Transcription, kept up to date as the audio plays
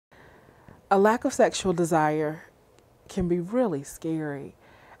A lack of sexual desire can be really scary.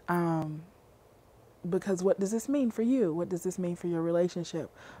 Because what does this mean for you? What does this mean for your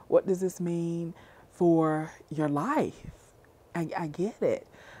relationship? What does this mean for your life? I get it.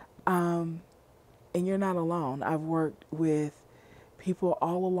 And you're not alone. I've worked with people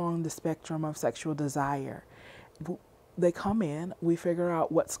all along the spectrum of sexual desire. They come in, we figure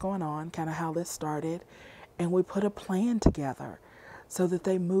out what's going on, kind of how this started, and we put a plan together so that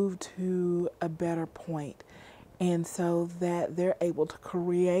they move to a better point and so that they're able to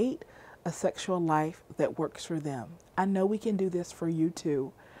create a sexual life that works for them. I know we can do this for you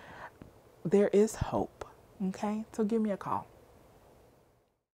too. There is hope. Okay? So give me a call.